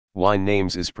Wine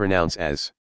names is pronounced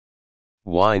as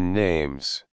wine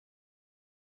names,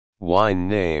 wine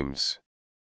names,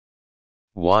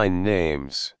 wine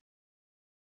names.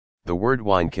 The word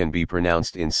wine can be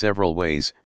pronounced in several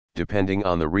ways, depending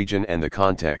on the region and the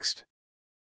context.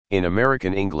 In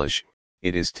American English,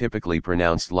 it is typically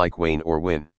pronounced like waen or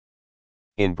win.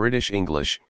 In British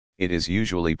English, it is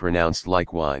usually pronounced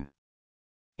like wine.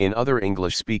 In other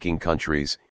English-speaking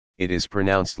countries, it is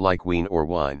pronounced like ween or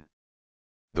whine.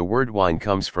 The word wine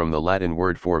comes from the Latin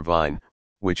word for vine,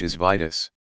 which is vitis.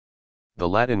 The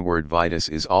Latin word vitis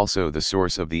is also the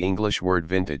source of the English word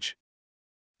vintage.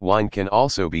 Wine can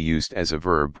also be used as a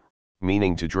verb,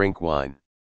 meaning to drink wine.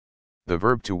 The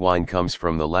verb to wine comes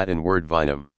from the Latin word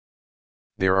vinum.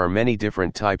 There are many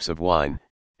different types of wine,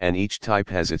 and each type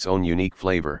has its own unique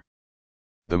flavor.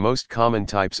 The most common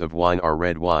types of wine are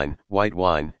red wine, white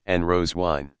wine, and rose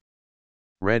wine.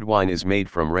 Red wine is made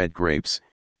from red grapes,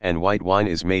 and white wine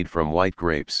is made from white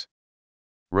grapes.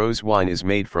 Rose wine is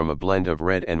made from a blend of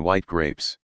red and white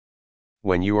grapes.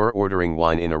 When you are ordering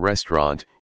wine in a restaurant,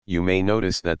 you may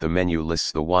notice that the menu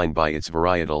lists the wine by its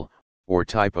varietal, or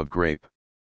type of grape.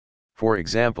 For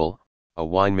example, a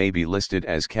wine may be listed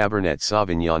as Cabernet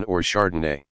Sauvignon or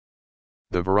Chardonnay.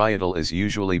 The varietal is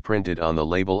usually printed on the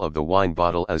label of the wine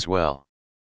bottle as well.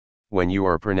 When you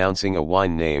are pronouncing a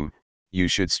wine name, you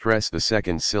should stress the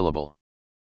second syllable.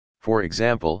 For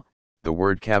example, the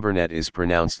word Cabernet is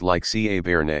pronounced like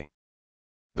Cabernet.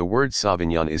 The word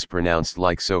Sauvignon is pronounced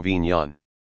like Sauvignon.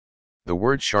 The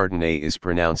word Chardonnay is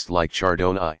pronounced like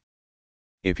Chardonnay.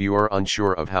 If you are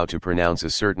unsure of how to pronounce a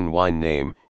certain wine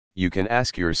name, you can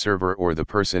ask your server or the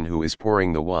person who is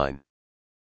pouring the wine.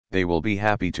 They will be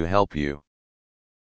happy to help you.